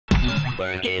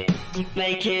Work it,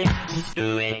 make it,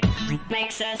 do it,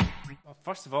 make sense. Well,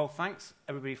 first of all, thanks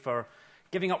everybody for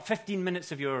giving up 15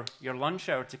 minutes of your lunch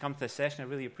hour to come to this session. I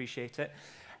really appreciate it.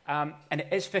 And it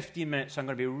is 15 minutes, so I'm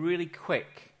going to be really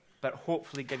quick, but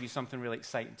hopefully give you something really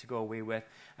exciting to go away with.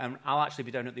 I'll actually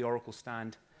be down at the Oracle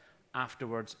stand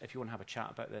afterwards if you want to have a chat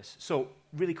about this. So,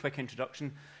 really quick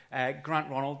introduction.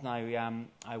 Ronald, and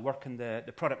I work in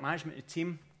the product management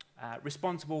team,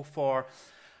 responsible for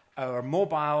our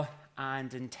mobile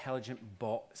and intelligent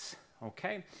bots.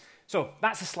 Okay, so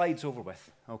that's the slides over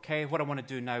with. Okay, what I want to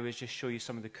do now is just show you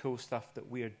some of the cool stuff that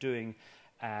we are doing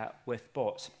with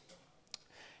bots.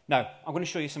 Now, I'm going to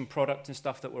show you some product and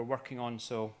stuff that we're working on,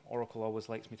 so Oracle always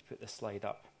likes me to put this slide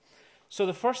up. So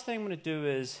the first thing I'm going to do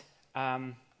is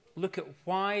look at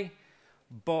why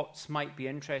bots might be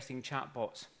interesting,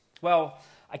 chatbots. Well,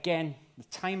 again, the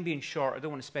time being short, I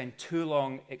don't want to spend too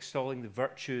long extolling the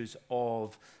virtues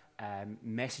of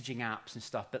messaging apps and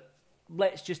stuff, but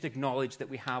let's just acknowledge that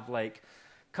we have like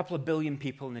a couple of billion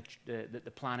people on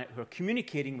the planet who are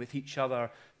communicating with each other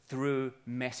through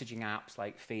messaging apps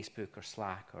like Facebook or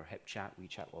Slack or HipChat,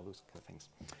 WeChat, all those kind of things.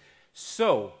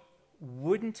 So,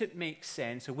 wouldn't it make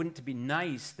sense, or wouldn't it be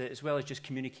nice that as well as just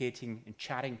communicating and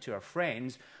chatting to our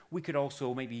friends, we could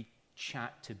also maybe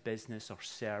chat to business or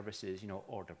services, you know,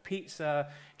 order pizza,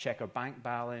 check our bank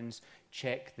balance,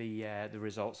 check the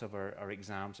results of our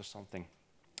exams or something.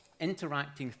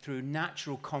 Interacting through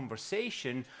natural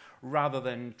conversation rather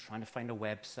than trying to find a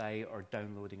website or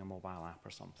downloading a mobile app or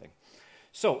something.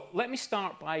 So let me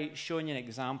start by showing you an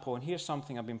example, and here's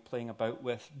something I've been playing about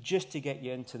with just to get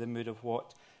you into the mood of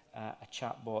what a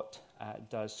chatbot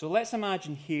does. So let's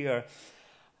imagine here,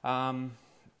 I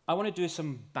want to do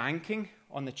some banking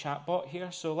on the chatbot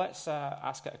here. So let's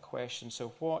ask it a question.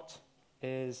 So what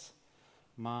is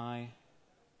my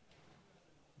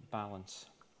balance?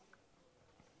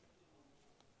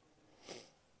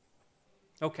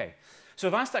 Okay, so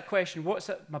I've asked that question, what's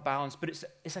my balance? But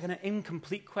it's like an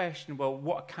incomplete question. Well,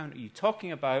 what account are you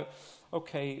talking about?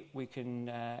 Okay, we can,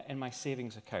 in my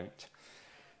savings account.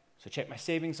 So check my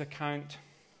savings account,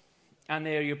 and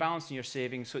there you're balancing your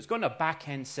savings. So it's gone to a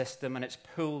back-end system, and it's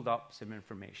pulled up some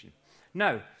information.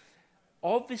 Now,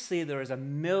 obviously there is a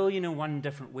million and one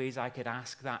different ways I could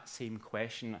ask that same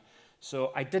question.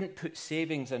 So I didn't put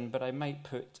savings in, but I might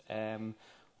put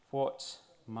what's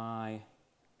my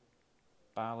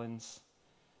balance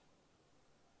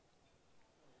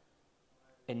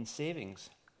in savings.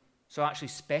 So actually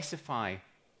specify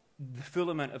the full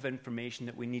amount of information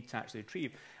that we need to actually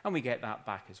retrieve, and we get that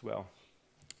back as well.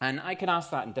 And I can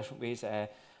ask that in different ways.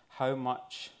 How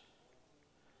much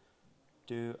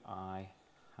do I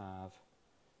have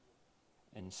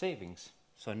in savings?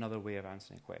 So another way of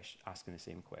answering a question, asking the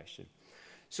same question.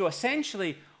 So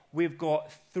essentially, we've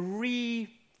got 3,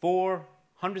 4,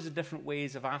 hundreds of different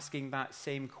ways of asking that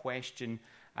same question,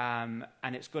 and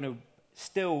it's going to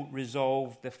still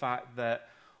resolve the fact that,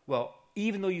 well,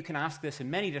 even though you can ask this in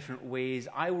many different ways,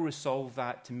 I will resolve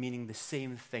that to meaning the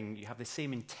same thing. You have the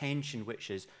same intention, which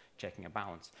is checking a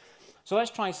balance. So let's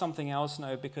try something else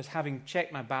now, because having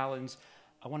checked my balance,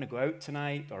 I want to go out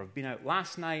tonight, or I've been out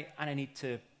last night, and I need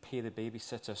to pay the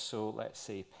babysitter. So let's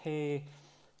say pay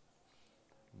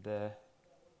the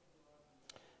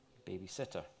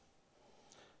babysitter.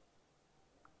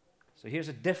 So here's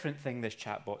a different thing this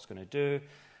chatbot's going to do.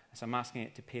 So I'm asking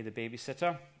it to pay the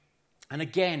babysitter. And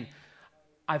again,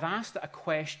 I've asked it a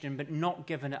question, but not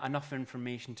given it enough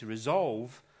information to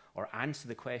resolve or answer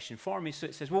the question for me. So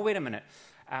it says, well, wait a minute.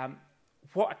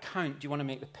 What account do you want to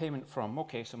make the payment from?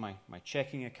 Okay, so my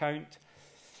checking account.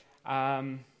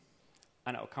 And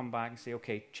it'll come back and say,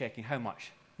 okay, checking, how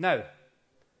much? Now,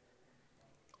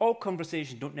 all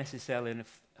conversations don't necessarily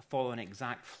follow an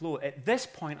exact flow. At this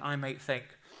point, I might think,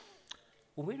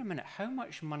 well, wait a minute, how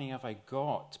much money have I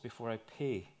got before I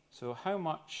pay? So how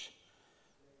much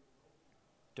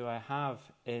do I have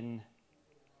in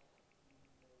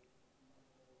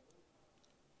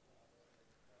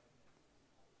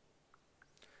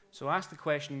So ask the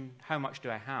question, how much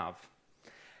do I have?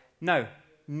 Now,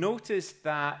 notice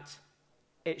that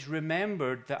it's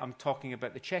remembered that I'm talking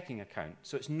about the checking account.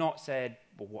 So it's not said,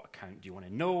 well, what account do you want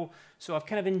to know? So I've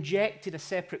kind of injected a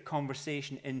separate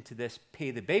conversation into this pay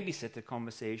the babysitter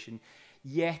conversation,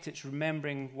 yet it's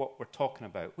remembering what we're talking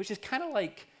about, which is kind of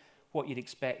like what you'd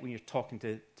expect when you're talking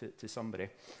to somebody.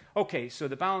 Okay, so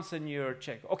the balance in your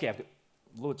check. Okay, I've got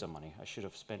loads of money. I should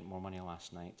have spent more money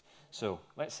last night. So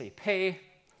let's say pay,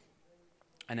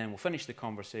 and then we'll finish the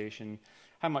conversation.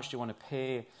 How much do you want to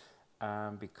pay?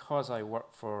 Because I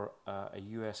work for a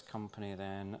US company,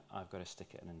 then I've got to stick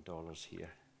it in dollars here,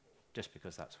 just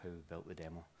because that's how we built the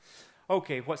demo.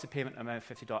 okay, what's the payment amount?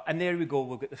 $50. And there we go.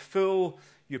 We'll get the full,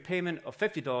 your payment of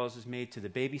 $50 is made to the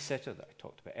babysitter that I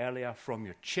talked about earlier from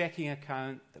your checking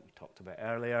account that we talked about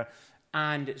earlier.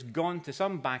 And it's gone to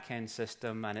some back-end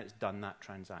system and it's done that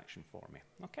transaction for me.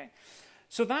 Okay?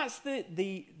 So that's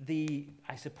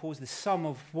I suppose, the sum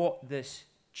of what this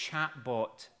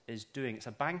chatbot is doing. It's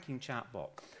a banking chatbot.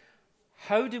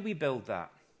 How do we build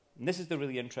that? And this is the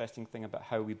really interesting thing about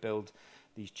how we build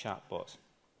these chatbots.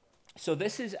 So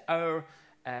this is our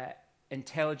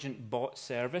intelligent bot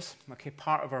service, okay,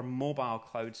 part of our mobile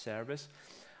cloud service.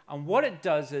 And what it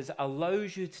does is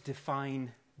allows you to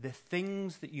define the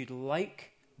things that you'd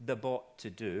like the bot to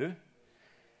do,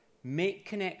 make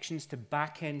connections to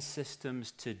back-end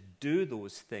systems to do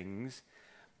those things,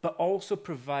 but also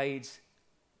provides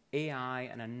AI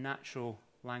and a natural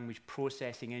language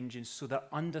processing engine so that it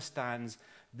understands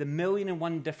the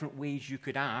 1,000,001 different ways you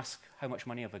could ask, how much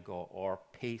money have I got, or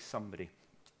pay somebody.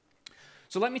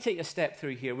 So let me take a step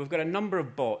through here. We've got a number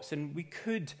of bots, and we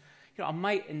could, I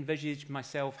might envisage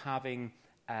myself having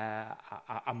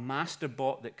a master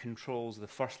bot that controls the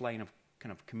first line of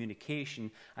kind of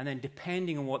communication, and then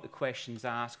depending on what the questions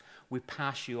ask, we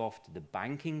pass you off to the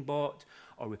banking bot,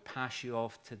 or we pass you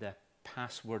off to the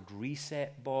password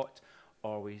reset bot,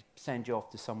 or we send you off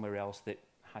to somewhere else that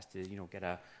has to, get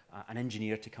an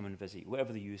engineer to come and visit,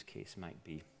 whatever the use case might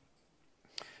be.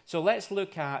 So let's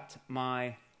look at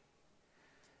my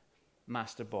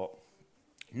master bot.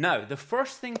 Now, the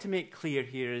first thing to make clear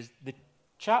here is the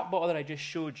chatbot that I just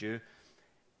showed you,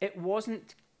 it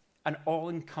wasn't an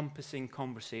all-encompassing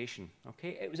conversation,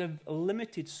 okay? It was a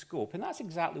limited scope, and that's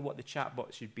exactly what the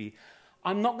chatbot should be.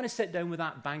 I'm not going to sit down with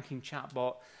that banking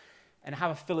chatbot and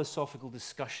have a philosophical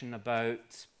discussion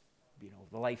about,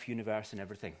 the life universe and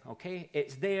everything, okay?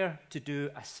 It's there to do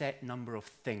a set number of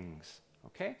things,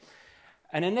 okay?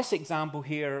 And in this example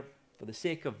here, for the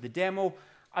sake of the demo,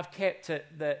 I've kept it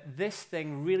that this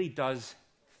thing really does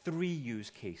 3 use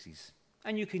cases.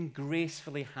 And you can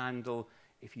gracefully handle,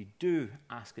 if you do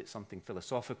ask it something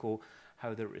philosophical,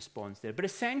 how that responds there. But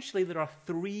essentially, there are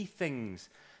 3 things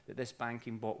that this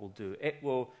banking bot will do. It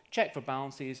will check for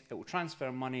balances, it will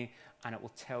transfer money, and it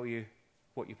will tell you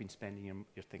what you've been spending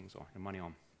your things on, your money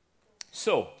on.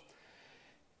 So,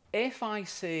 if I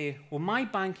say, well, my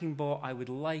banking bot, I would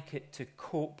like it to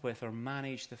cope with or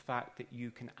manage the fact that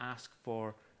you can ask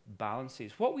for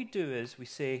balances. What we do is we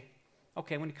say,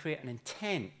 okay, I'm going to create an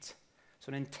intent. So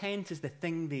an intent is the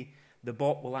thing the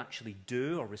bot will actually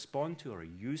do or respond to, or a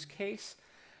use case.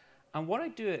 And what I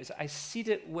do is I seed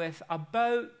it with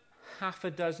about half a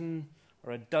dozen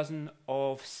or a dozen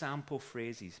of sample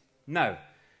phrases. Now,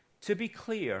 to be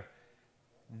clear,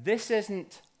 this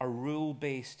isn't a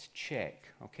rule-based check,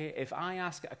 okay? If I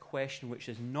ask it a question which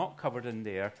is not covered in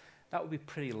there, that would be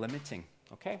pretty limiting,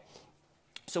 okay?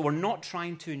 So we're not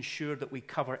trying to ensure that we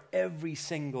cover every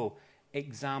single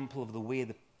example of the way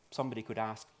that somebody could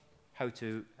ask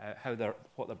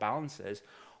what their balance is.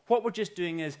 What we're just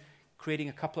doing is creating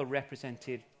a couple of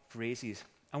represented phrases.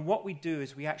 And what we do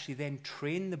is we actually then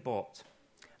train the bot,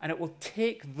 and it will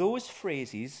take those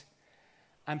phrases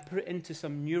and put it into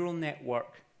some neural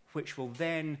network, which will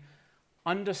then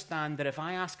understand that if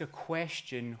I ask a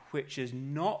question which is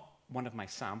not one of my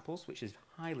samples, which is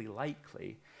highly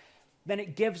likely, then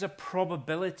it gives a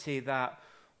probability that,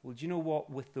 well, do you know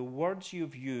what, with the words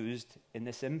you've used in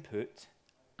this input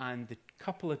and the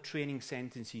couple of training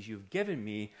sentences you've given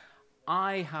me,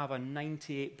 I have a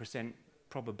 98%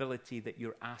 probability that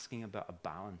you're asking about a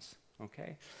balance,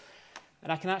 okay?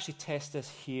 And I can actually test this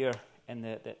here in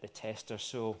the tester.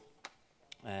 So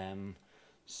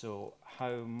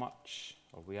how much,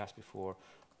 or we asked before,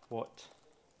 what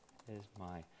is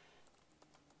my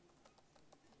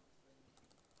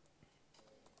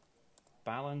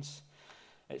balance?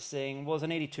 It's saying, well,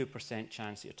 there's an 82%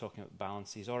 chance that you're talking about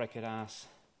balances. Or I could ask,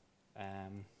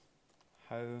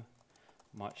 how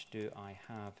much do I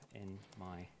have in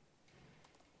my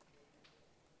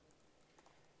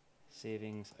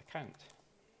savings account?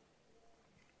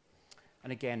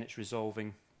 And again, it's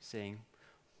resolving, saying,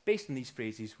 based on these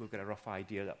phrases, we've got a rough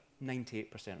idea that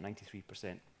 98%,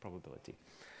 93% probability.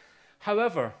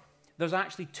 However, there's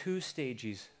actually 2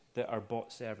 stages that our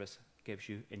bot service gives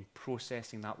you in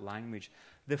processing that language.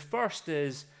 The first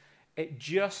is it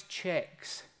just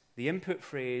checks the input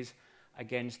phrase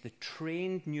against the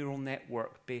trained neural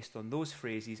network based on those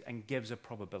phrases and gives a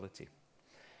probability.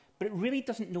 But it really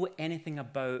doesn't know anything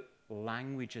about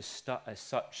language as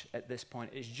such at this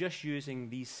point. It's just using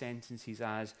these sentences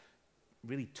as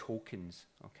really tokens,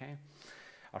 okay?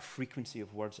 Or frequency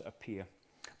of words that appear.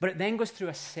 But it then goes through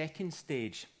a second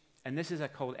stage, and this is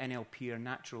called NLP, or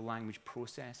natural language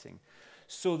processing.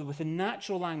 So with the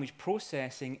natural language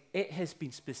processing, it has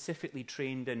been specifically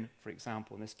trained in, for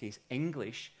example, in this case,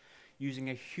 English, using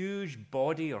a huge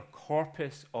body or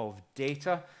corpus of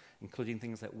data, including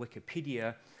things like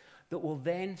Wikipedia, that will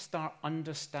then start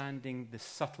understanding the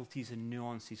subtleties and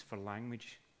nuances for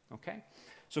language. Okay?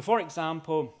 So for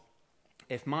example,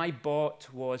 if my bot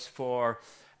was for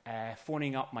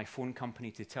phoning up my phone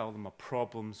company to tell them of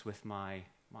problems with my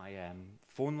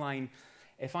phone line,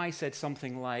 if I said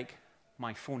something like,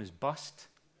 my phone is bust,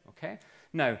 okay?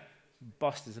 Now,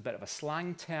 bust is a bit of a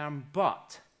slang term,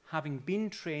 but having been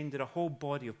trained in a whole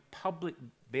body of public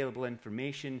available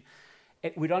information,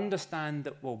 it would understand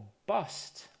that, well,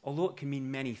 bust, although it can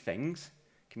mean many things,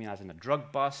 it can mean as in a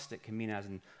drug bust, it can mean as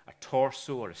in a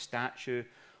torso or a statue.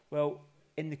 Well,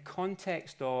 in the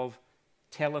context of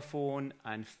telephone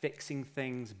and fixing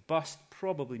things, bust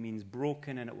probably means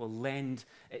broken, and it will lend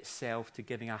itself to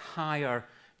giving a higher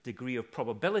degree of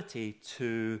probability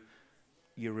to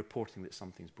your reporting that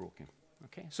something's broken.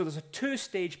 Okay? So there's a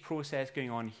two-stage process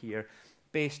going on here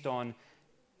based on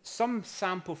some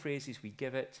sample phrases we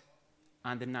give it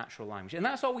and the natural language. And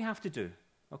that's all we have to do,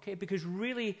 okay? Because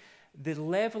really, the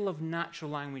level of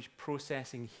natural language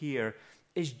processing here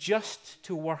is just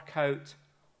to work out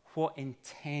what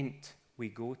intent we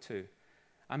go to.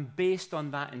 And based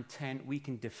on that intent, we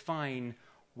can define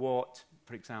what,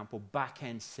 for example,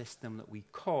 back-end system that we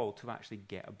call to actually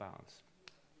get a balance.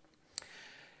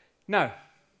 Now,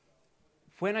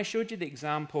 when I showed you the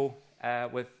example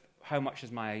with how much do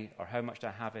I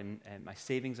have in my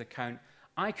savings account,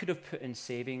 I could have put in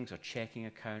savings or checking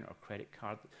account or credit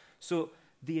card. So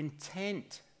the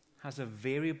intent has a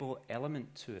variable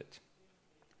element to it.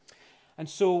 And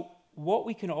so what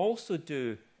we can also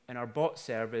do in our bot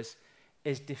service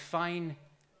is define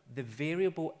the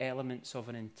variable elements of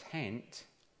an intent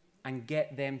and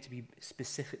get them to be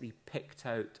specifically picked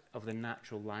out of the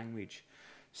natural language.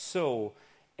 So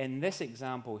in this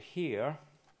example here,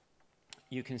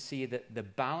 you can see that the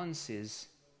balances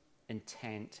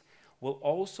intent will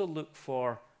also look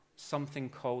for something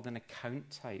called an account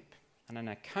type. And an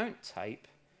account type,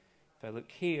 if I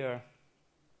look here,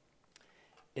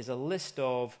 is a list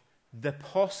of the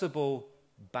possible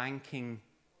banking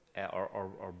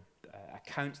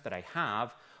accounts that I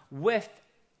have with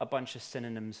a bunch of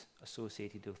synonyms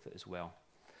associated with it as well.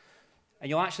 And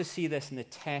you'll actually see this in the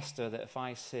tester that if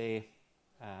I say,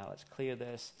 let's clear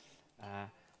this,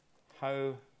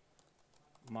 how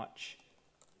much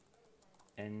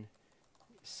in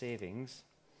savings,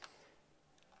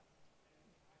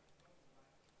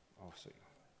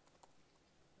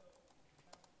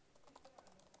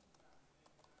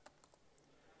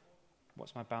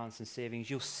 what's my balance in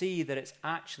savings, you'll see that it's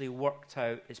actually worked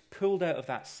out, it's pulled out of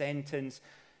that sentence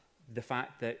the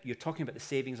fact that you're talking about the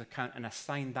savings account and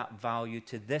assigned that value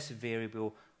to this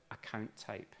variable account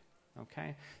type.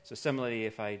 Okay? So similarly,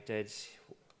 if I did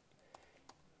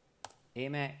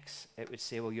Amex, it would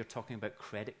say, well, you're talking about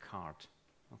credit card.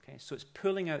 Okay? So it's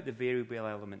pulling out the variable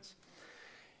elements.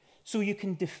 So you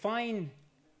can define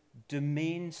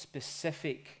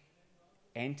domain-specific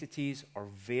entities or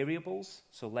variables,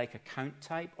 so like account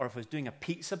type, or if I was doing a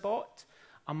pizza bot,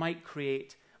 I might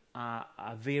create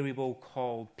a variable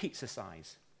called pizza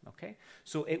size. Okay?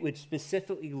 So it would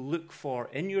specifically look for,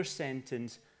 in your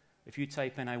sentence, if you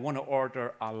type in, I want to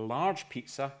order a large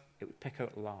pizza, it would pick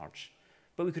out large.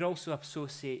 But we could also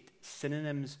associate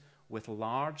synonyms with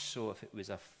large, so if it was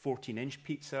a 14-inch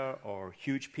pizza or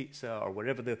huge pizza or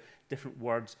whatever the different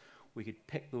words, we could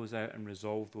pick those out and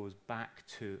resolve those back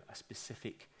to a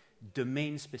specific,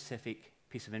 domain-specific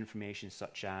piece of information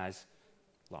such as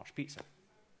large pizza.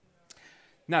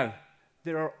 Now,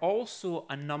 there are also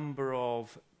a number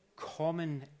of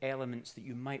common elements that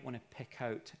you might want to pick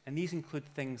out, and these include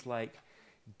things like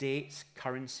dates,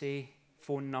 currency,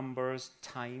 phone numbers,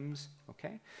 times,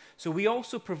 okay? So we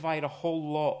also provide a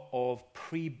whole lot of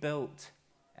pre-built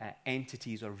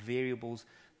entities or variables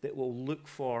that will look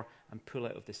for and pull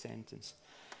out of the sentence.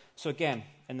 So again,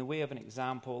 in the way of an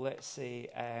example, let's say,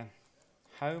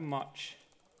 how much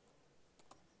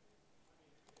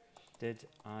did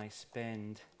I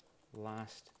spend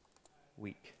last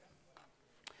week?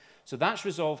 So that's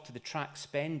resolved to the track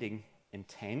spending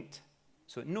intent.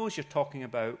 So it knows you're talking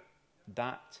about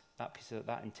that piece of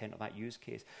that intent or that use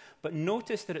case. But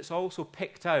notice that it's also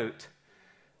picked out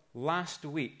last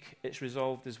week. It's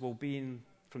resolved as well being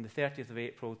from the 30th of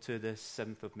April to the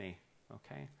 7th of May.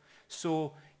 Okay?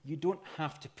 So you don't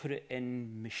have to put it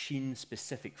in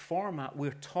machine-specific format.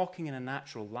 We're talking in a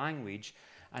natural language,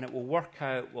 and it will work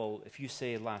out, well, if you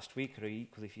say last week, or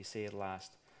equally if you say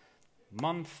last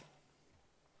month,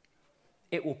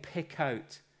 it will pick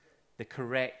out the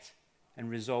correct and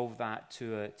resolve that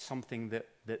to something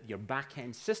that your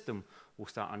back-end system will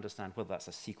start understand, whether that's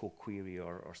a SQL query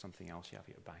or something else you have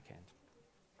at your back-end.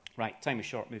 Right, time is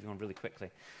short, moving on really quickly.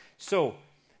 So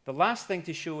the last thing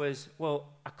to show is, well,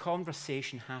 a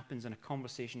conversation happens and a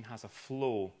conversation has a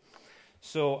flow.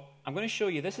 So I'm going to show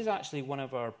you, this is actually one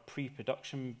of our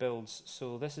pre-production builds.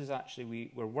 So this is actually,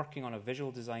 we're working on a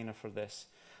visual designer for this,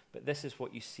 but this is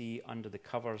what you see under the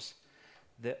covers.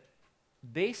 That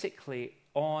basically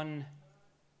on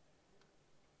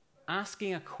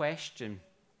asking a question,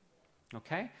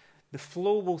 okay, the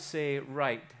flow will say,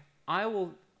 right, I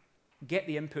will get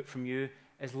the input from you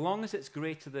as long as it's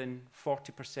greater than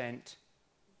 40%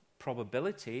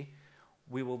 probability.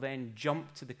 We will then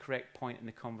jump to the correct point in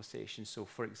the conversation. So,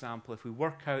 for example, if we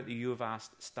work out that you have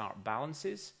asked start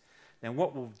balances, then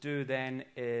what we'll do then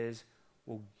is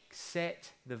we'll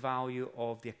set the value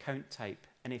of the account type.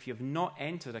 And if you've not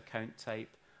entered account type,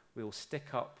 we'll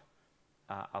stick up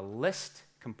a list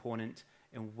component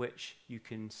in which you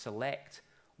can select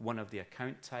one of the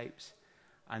account types.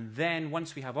 And then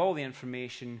once we have all the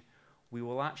information, we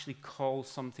will actually call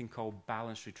something called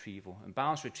balance retrieval. And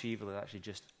balance retrieval is actually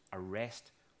just a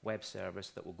REST web service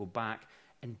that will go back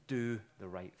and do the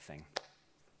right thing.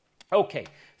 Okay,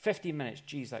 15 minutes.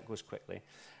 Geez, that goes quickly.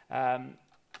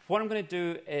 What I'm going to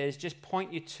do is just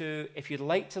point you to, if you'd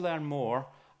like to learn more,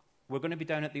 we're going to be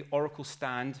down at the Oracle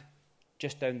stand,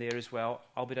 just down there as well.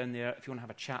 I'll be down there if you want to have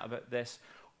a chat about this.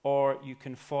 Or you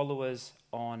can follow us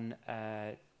on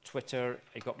Twitter.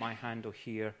 I got my handle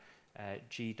here,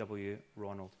 GW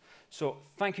Ronald. So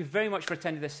thank you very much for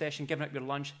attending this session, giving up your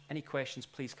lunch. Any questions,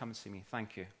 please come and see me.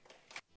 Thank you.